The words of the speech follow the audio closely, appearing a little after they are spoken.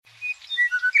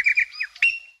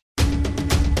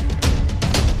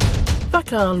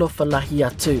Whakaalofa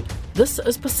atu. This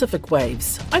is Pacific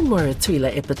Waves. I'm Moira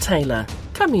Tuila Epa-Taylor.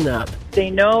 Coming up. They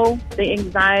know the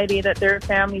anxiety that their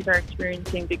families are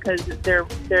experiencing because they're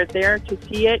there to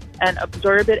see it and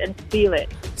absorb it and feel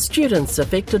it. Students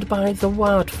affected by the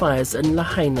wildfires in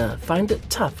Lahaina find it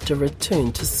tough to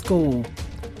return to school.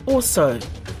 Also,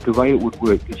 the way it would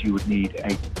work is you would need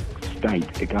a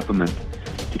state, a government,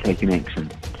 to take an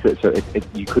action. So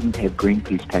you couldn't have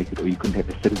Greenpeace take it, or you couldn't have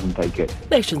a citizen take it.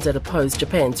 Nations that oppose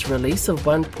Japan's release of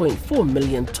 1.4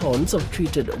 million tonnes of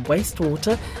treated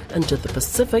wastewater into the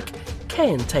Pacific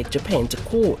can take Japan to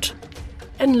court.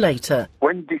 And later,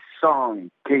 when this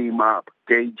song came up,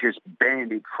 they just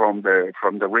banned it from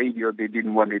the radio. They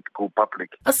didn't want it to go public.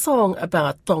 A song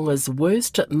about Tonga's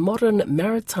worst modern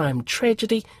maritime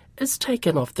tragedy is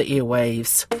taken off the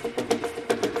airwaves.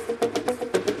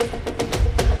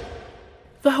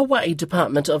 The Hawaii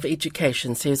Department of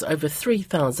Education says over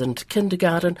 3,000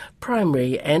 kindergarten,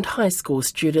 primary and high school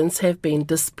students have been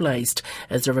displaced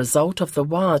as a result of the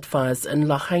wildfires in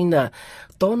Lahaina.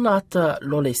 Donata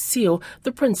Lolesio,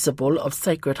 the principal of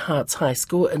Sacred Hearts High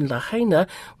School in Lahaina,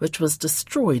 which was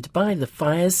destroyed by the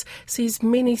fires, says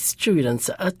many students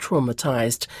are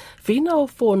traumatised. Vina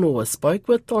Fonua spoke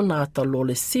with Donata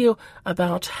Lolesio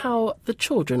about how the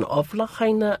children of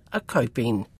Lahaina are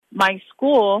coping. My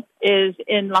school is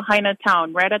in Lahaina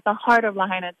town, right at the heart of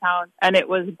Lahaina town, and it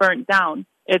was burnt down.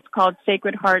 It's called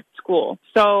Sacred Heart School.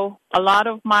 So a lot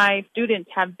of my students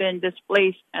have been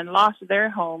displaced and lost their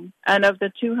home. And of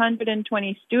the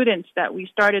 220 students that we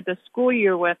started the school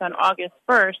year with on August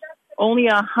 1st, only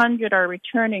 100 are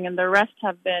returning, and the rest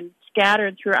have been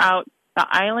scattered throughout the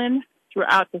island,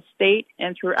 throughout the state,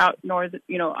 and throughout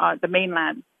the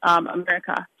mainland,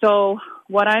 America. So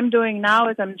what I'm doing now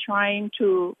is I'm trying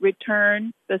to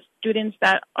return the students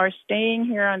that are staying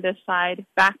here on this side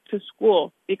back to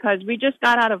school, because we just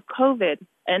got out of COVID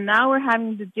and now we're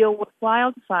having to deal with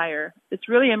wildfire. It's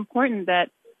really important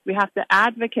that we have to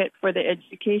advocate for the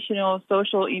educational,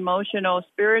 social, emotional,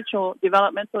 spiritual,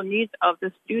 developmental needs of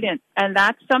the students. And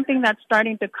that's something that's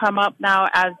starting to come up now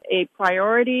as a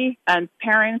priority, and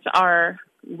parents are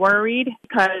worried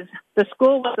because the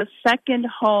school was a second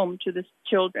home to the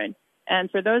children. And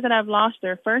for those that have lost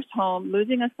their first home,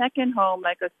 losing a second home,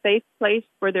 like a safe place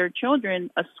for their children,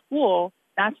 a school,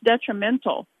 that's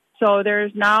detrimental. So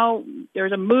there's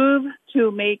a move to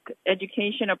make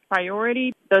education a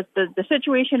priority. The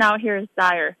situation out here is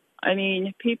dire. I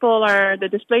mean, the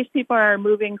displaced people are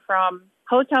moving from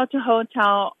hotel to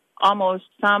hotel, almost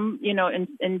some,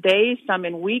 in days, some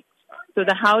in weeks. So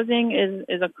the housing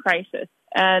is a crisis.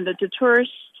 And the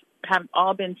tourists have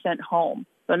all been sent home.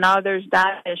 So now there's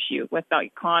that issue with the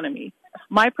economy.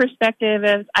 My perspective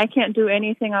is I can't do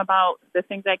anything about the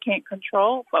things I can't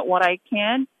control, but what I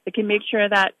can make sure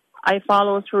that I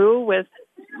follow through with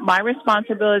my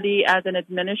responsibility as an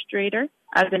administrator,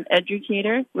 as an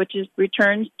educator, which is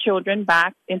return children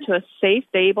back into a safe,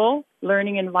 stable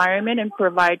learning environment and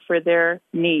provide for their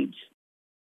needs.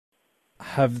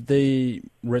 Have they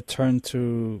returned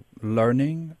to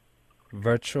learning,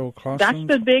 virtual classrooms?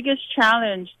 That's the biggest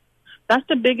challenge. That's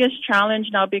the biggest challenge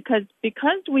now because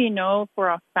we know for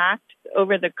a fact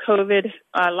over the COVID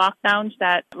lockdowns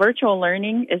that virtual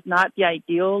learning is not the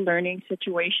ideal learning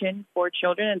situation for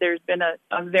children. And there's been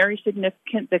a very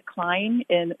significant decline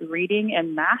in reading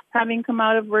and math having come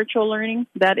out of virtual learning,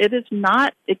 that it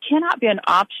cannot be an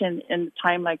option in a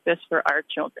time like this for our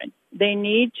children. They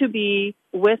need to be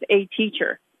with a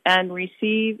teacher and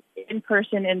receive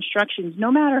in-person instructions.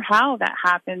 No matter how that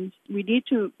happens, we need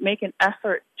to make an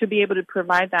effort to be able to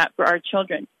provide that for our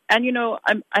children. And,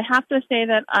 I have to say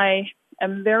that I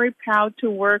am very proud to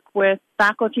work with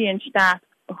faculty and staff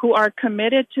who are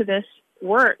committed to this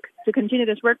work, to continue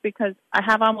this work, because I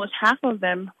have almost half of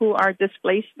them who are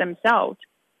displaced themselves.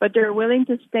 But they're willing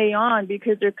to stay on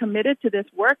because they're committed to this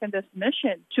work and this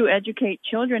mission to educate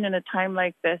children in a time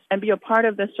like this and be a part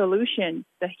of the solution,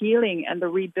 the healing, and the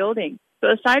rebuilding. So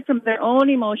aside from their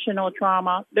own emotional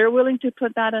trauma, they're willing to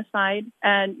put that aside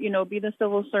and, be the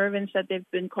civil servants that they've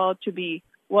been called to be.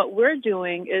 What we're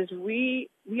doing is we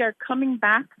are coming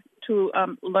back to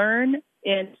learn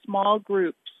in small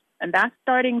groups. And that's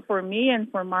starting for me and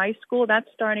for my school. That's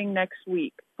starting next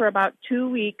week. For about 2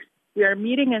 weeks, we are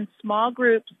meeting in small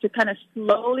groups to kind of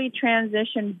slowly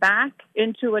transition back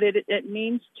into what it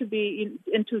means to be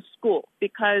into school,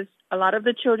 because a lot of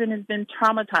the children have been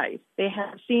traumatized. They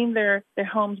have seen their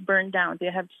homes burned down.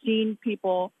 They have seen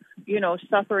people,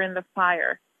 suffer in the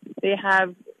fire. They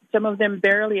have Some of them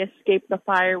barely escape the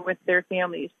fire with their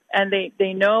families. And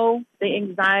they know the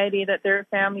anxiety that their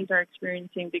families are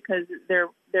experiencing because they're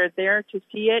there to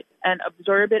see it and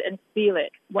absorb it and feel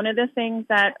it. One of the things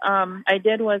that I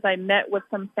did was I met with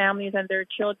some families and their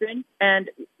children, and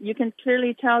you can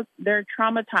clearly tell they're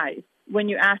traumatized. When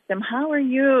you ask them, how are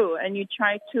you? And you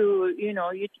try to,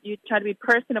 you try to be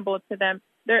personable to them.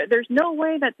 There's no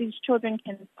way that these children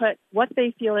can put what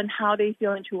they feel and how they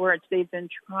feel into words. They've been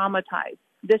traumatized.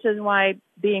 This is why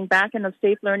being back in a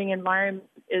safe learning environment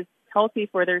is healthy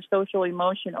for their social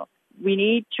emotional. We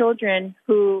need children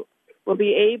who will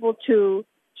be able to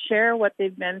share what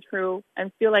they've been through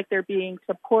and feel like they're being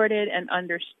supported and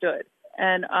understood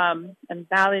and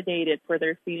validated for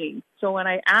their feelings. So when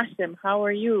I ask them, how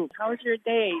are you? How's your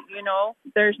day?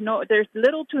 There's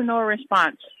little to no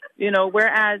response.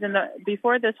 Whereas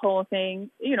before this whole thing,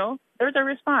 there's a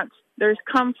response. There's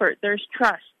comfort. There's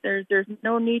trust. There's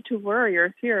no need to worry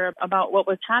or fear about what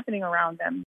was happening around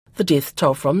them. The death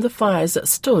toll from the fires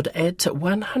stood at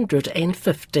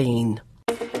 115.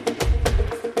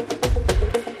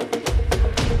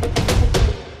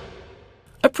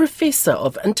 A professor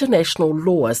of international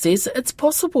law says it's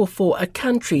possible for a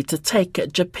country to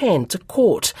take Japan to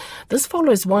court. This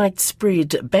follows widespread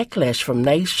backlash from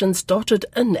nations dotted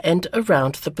in and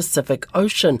around the Pacific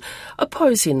Ocean,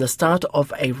 opposing the start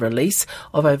of a release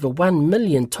of over 1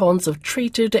 million tonnes of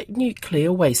treated nuclear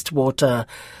wastewater.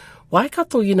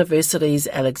 Waikato University's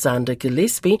Alexander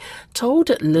Gillespie told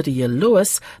Lydia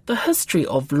Lewis the history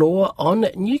of law on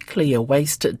nuclear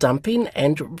waste dumping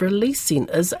and releasing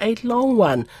is a long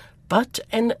one, but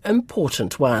an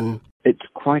important one. It's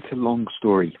quite a long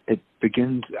story. It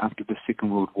begins after the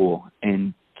Second World War,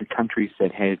 and the countries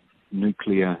that had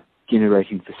nuclear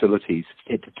generating facilities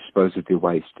had to dispose of their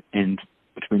waste. And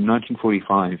between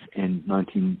 1945 and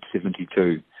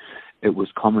 1972, it was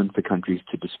common for countries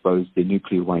to dispose their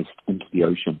nuclear waste into the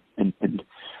ocean. And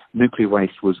nuclear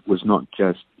waste was not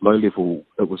just low-level,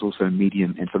 it was also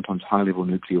medium and sometimes high-level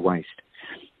nuclear waste.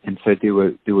 And so there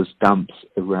was dumps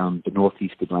around the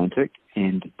northeast Atlantic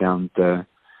and down the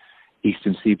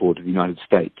eastern seaboard of the United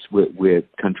States where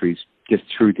countries just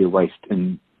threw their waste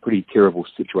in pretty terrible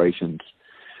situations.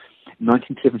 In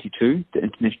 1972, the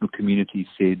international community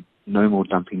said no more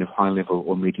dumping of high-level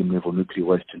or medium-level nuclear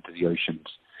waste into the oceans.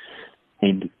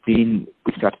 And then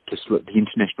the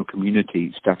international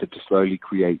community started to slowly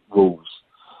create rules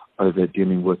over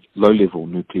dealing with low-level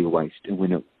nuclear waste and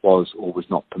when it was or was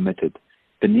not permitted.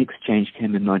 The next change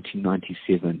came in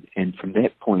 1997, and from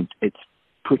that point, it's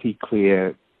pretty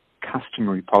clear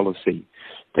customary policy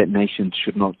that nations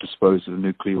should not dispose of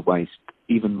nuclear waste,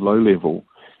 even low-level,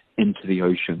 into the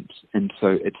oceans. And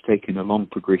so it's taken a long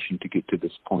progression to get to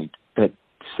this point. But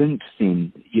since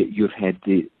then, you've had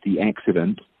the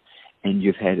accident, and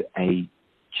you've had a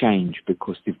change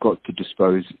because they've got to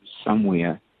dispose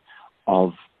somewhere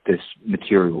of this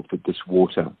material, this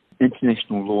water.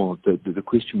 International law, the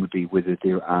question would be whether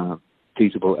there are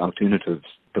feasible alternatives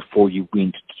before you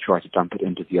went to try to dump it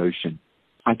into the ocean.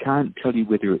 I can't tell you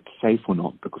whether it's safe or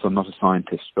not because I'm not a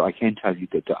scientist, but I can tell you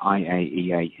that the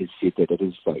IAEA has said that it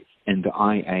is safe. And the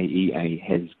IAEA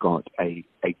has got a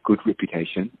good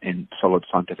reputation and solid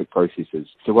scientific processes.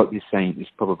 So what they're saying is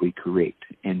probably correct.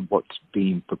 And what's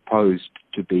being proposed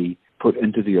to be put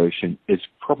into the ocean is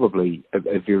probably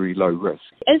a very low risk.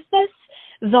 Is this,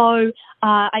 though,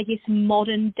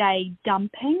 modern day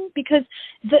dumping? Because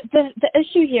the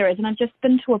issue here is, and I've just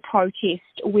been to a protest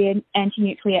where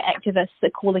anti-nuclear activists are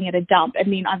calling it a dump,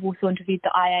 and then I've also interviewed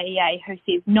the IAEA who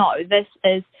says, no, this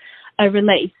is a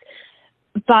release.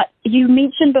 But you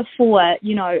mentioned before,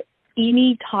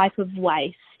 any type of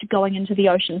waste going into the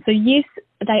ocean. So yes,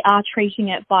 they are treating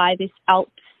it by this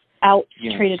ALPS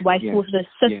treated wastewater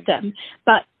system,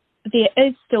 but there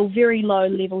is still very low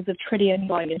levels of tritium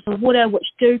going into the water, which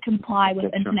do comply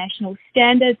with international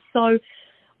standards. So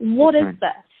what is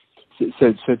this?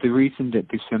 So the reason that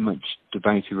there's so much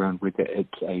debate around whether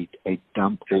it's a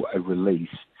dump or a release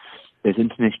is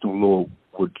international law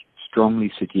would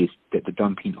strongly suggest that the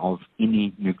dumping of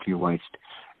any nuclear waste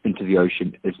into the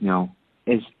ocean is now,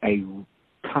 as a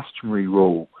customary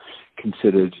rule,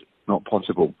 considered not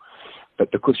possible.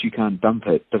 But because you can't dump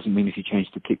it doesn't mean if you change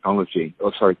the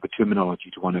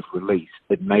terminology to one of release,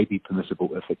 it may be permissible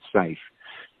if it's safe.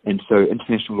 And so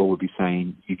international law would be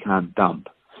saying you can't dump.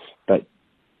 But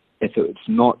if it's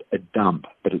not a dump,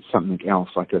 but it's something else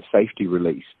like a safety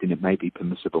release, then it may be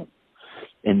permissible.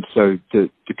 And so the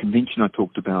convention I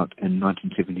talked about in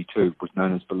 1972 was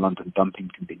known as the London Dumping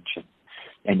Convention.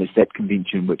 And it's that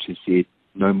convention which has said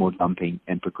no more dumping,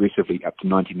 and progressively up to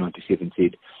 1997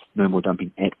 said no more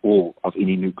dumping at all of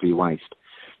any nuclear waste.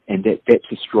 And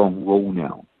that's a strong rule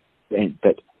now.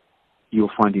 But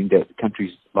you're finding that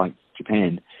countries like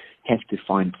Japan have to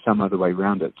find some other way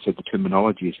around it, so the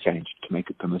terminology has changed to make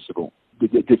it permissible.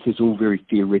 This is all very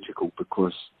theoretical,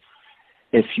 because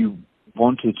if you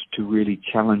wanted to really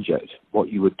challenge it, what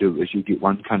you would do is you get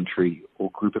one country or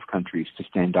group of countries to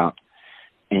stand up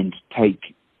and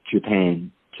take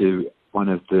Japan to one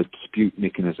of the dispute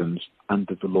mechanisms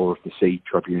under the Law of the Sea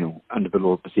Tribunal, under the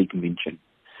Law of the Sea Convention.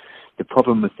 The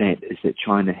problem with that is that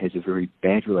China has a very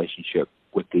bad relationship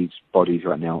with these bodies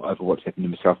right now over what's happened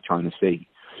in the South China Sea,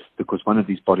 because one of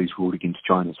these bodies ruled against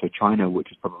China. So China,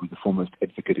 which is probably the foremost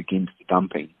advocate against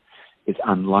dumping, is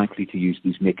unlikely to use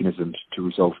these mechanisms to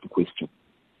resolve the question.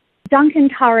 Duncan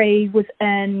Curry was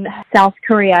in South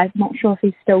Korea, I'm not sure if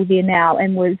he's still there now,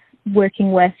 and was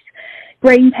working with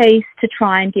Greenpeace to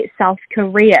try and get South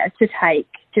Korea to take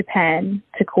Japan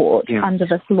to court under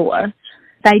this law.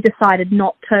 They decided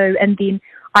not to, and then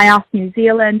I asked New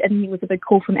Zealand, and there was a big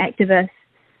call from activists,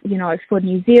 for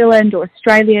New Zealand or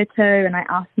Australia too, and I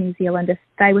asked New Zealand if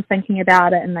they were thinking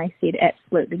about it, and they said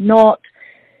absolutely not.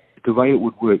 The way it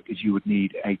would work is you would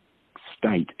need a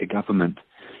state, a government,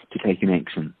 to take an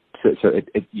action. So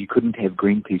you couldn't have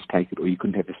Greenpeace take it, or you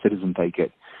couldn't have a citizen take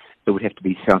it. It would have to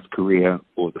be South Korea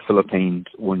or the Philippines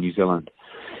or New Zealand.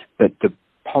 But the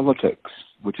politics,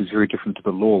 which is very different to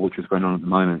the law which is going on at the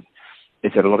moment,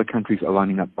 is that a lot of countries are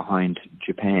lining up behind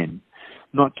Japan,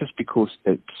 not just because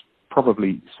it's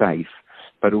probably safe,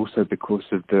 but also because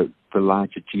of the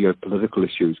larger geopolitical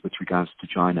issues with regards to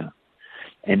China.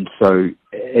 And so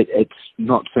it's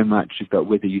not so much about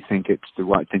whether you think it's the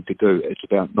right thing to do, it's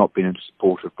about not being in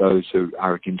support of those who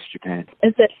are against Japan.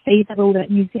 Is it feasible that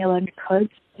New Zealand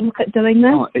could look at doing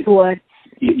this?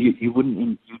 You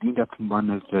wouldn't. You'd end up in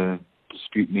one of the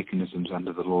dispute mechanisms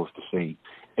under the Law of the Sea.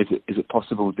 Is it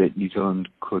possible that New Zealand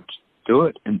could do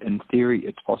it? In theory,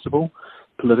 it's possible.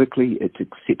 Politically, it's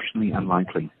exceptionally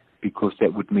unlikely, because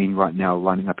that would mean right now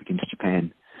lining up against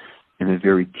Japan in a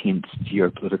very tense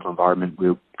geopolitical environment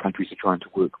where countries are trying to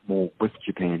work more with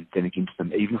Japan than against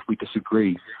them. Even if we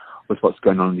disagree with what's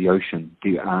going on in the ocean,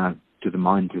 there are, to the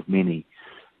minds of many,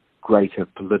 greater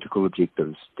political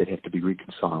objectives that have to be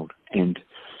reconciled, and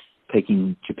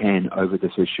taking Japan over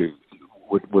this issue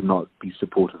would not be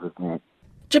supportive of that.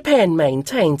 Japan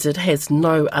maintains it has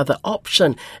no other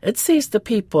option. It says the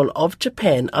people of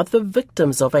Japan are the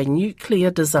victims of a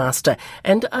nuclear disaster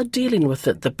and are dealing with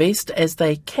it the best as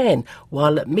they can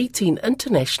while meeting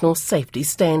international safety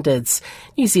standards.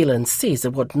 New Zealand says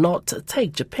it would not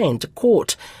take Japan to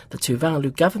court. The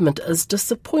Tuvalu government is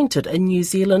disappointed in New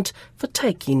Zealand for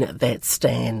taking that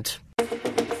stand.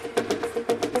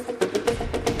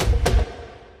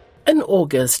 In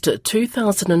August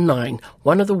 2009,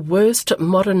 one of the worst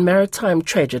modern maritime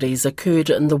tragedies occurred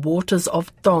in the waters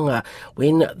of Tonga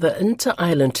when the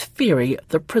inter-island ferry,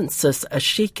 the Princess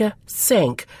Ashika,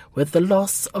 sank with the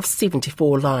loss of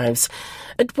 74 lives.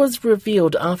 It was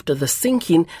revealed after the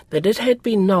sinking that it had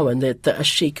been known that the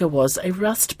Ashika was a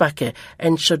rust bucket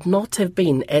and should not have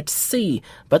been at sea,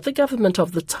 but the government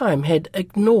of the time had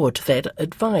ignored that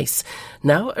advice.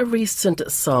 Now a recent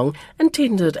song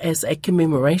intended as a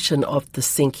commemoration of the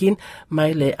sinking,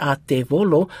 Maile a Te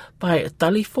Volo, by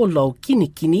Talifolo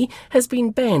Kinikini, has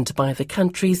been banned by the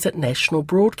country's national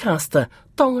broadcaster,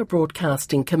 Tonga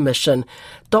Broadcasting Commission.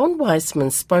 Don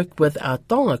Weissman spoke with our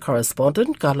Tonga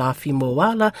correspondent, Galafi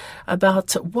Moala,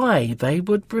 about why they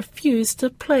would refuse to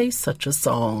play such a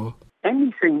song.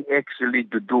 Anything actually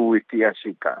to do with the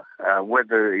Ashika,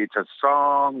 whether it's a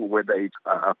song, whether it's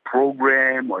a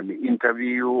program or an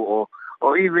interview or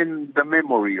even the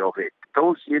memory of it.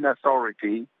 Those in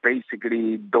authority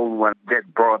basically don't want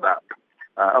that brought up.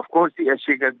 Of course, the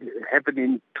Ashika happened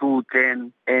in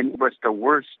 2010, and it was the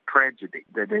worst tragedy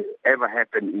that ever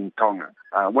happened in Tonga.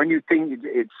 When you think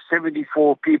it's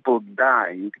 74 people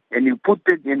died, and you put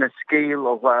it in a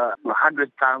scale of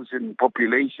 100,000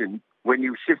 population, when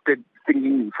you shifted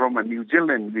thinking from a New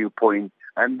Zealand viewpoint,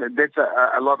 and that's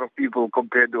a lot of people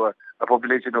compared to a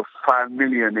population of 5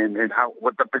 million, and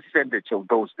what the percentage of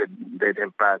those that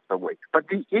have passed away. But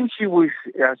the issue with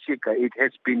Ashika, it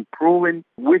has been proven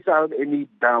without any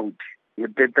doubt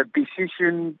that the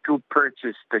decision to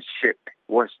purchase the ship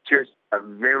was just a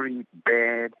very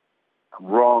bad,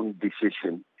 wrong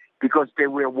decision. Because they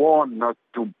were warned not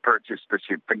to purchase the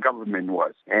ship, the government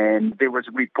was. And there was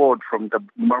a report from the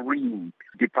Marine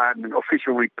Department,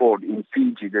 official report in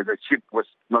Fiji, that the ship was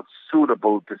not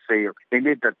suitable to sail. And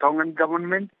yet the Tongan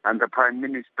government and the Prime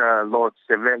Minister, Lord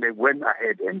Sevele, went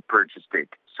ahead and purchased it.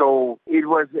 So it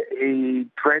was a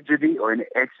tragedy or an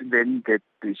accident that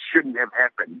shouldn't have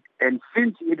happened. And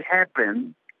since it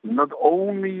happened, not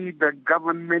only the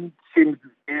government since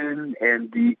then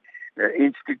and the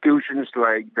institutions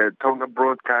like the Tonga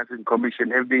Broadcasting Commission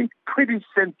have been pretty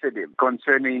sensitive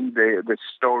concerning the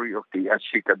story of the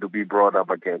Ashika to be brought up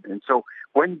again. And so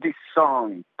when this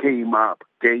song came up,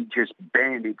 they just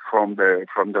banned it from the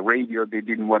radio. They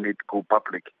didn't want it to go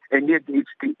public. And yet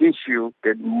it's the issue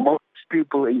that most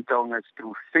people in Tonga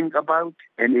still think about,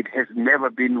 and it has never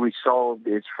been resolved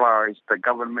as far as the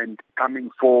government coming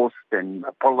forth and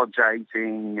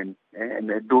apologizing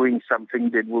and doing something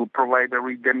that will provide a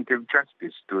redemptive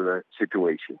justice to the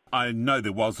situation. I know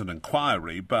there was an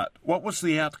inquiry, but what was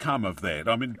the outcome of that?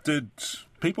 I mean, did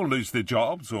people lose their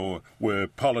jobs, or were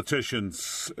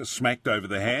politicians smacked over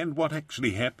the hand? What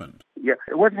actually happened? Yeah,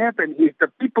 what happened is the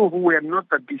people who were not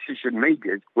the decision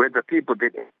makers were the people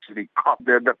that actually caught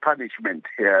the punishment.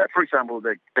 For example,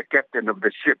 the captain of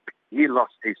the ship, he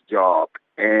lost his job.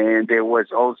 And there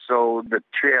was also the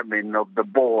chairman of the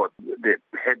board that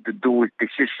had to do with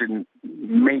decision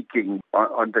making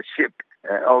on the ship,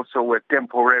 also were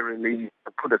temporarily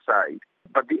put aside.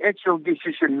 But the actual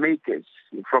decision makers,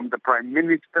 from the prime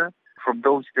minister, from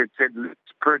those that said,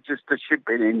 let's purchase the ship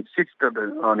and insisted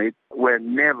on it, were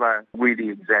never really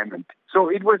examined. So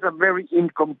it was a very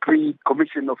incomplete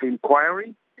commission of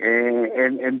inquiry,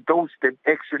 and those that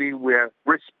actually were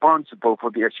responsible for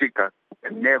the Ashika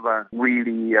never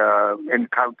really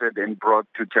encountered and brought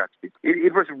to justice.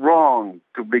 It was wrong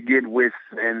to begin with,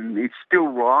 and it's still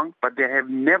wrong, but there have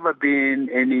never been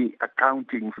any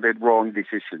accounting for that wrong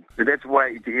decision. So that's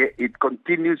why it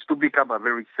continues to become a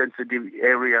very sensitive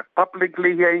area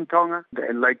publicly here in Tonga.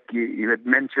 And like you had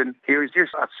mentioned, here is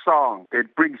just a song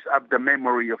that brings up the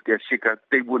memory of the Ashika.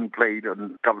 They wouldn't play it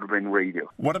on government radio.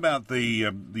 What about the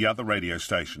other radio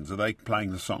stations? Are they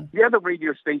playing the song? The other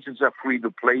radio stations are free to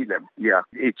play them. Yeah,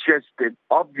 it's just that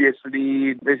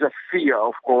obviously there's a fear,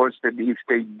 of course, that if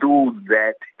they do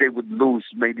that, they would lose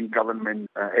maybe government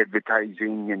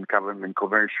advertising and government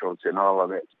commercials and all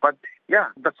of that. But yeah,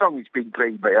 the song is being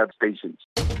played by other stations.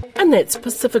 And that's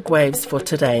Pacific Waves for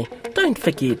today. Don't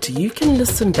forget, you can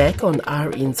listen back on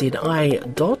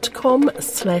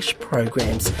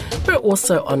rnzi.com/programs. We're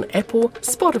also on Apple,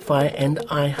 Spotify and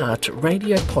iHeart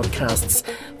Radio podcasts.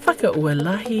 Whakaua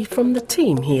lahi from the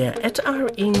team here at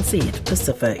RNZ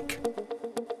Pacific.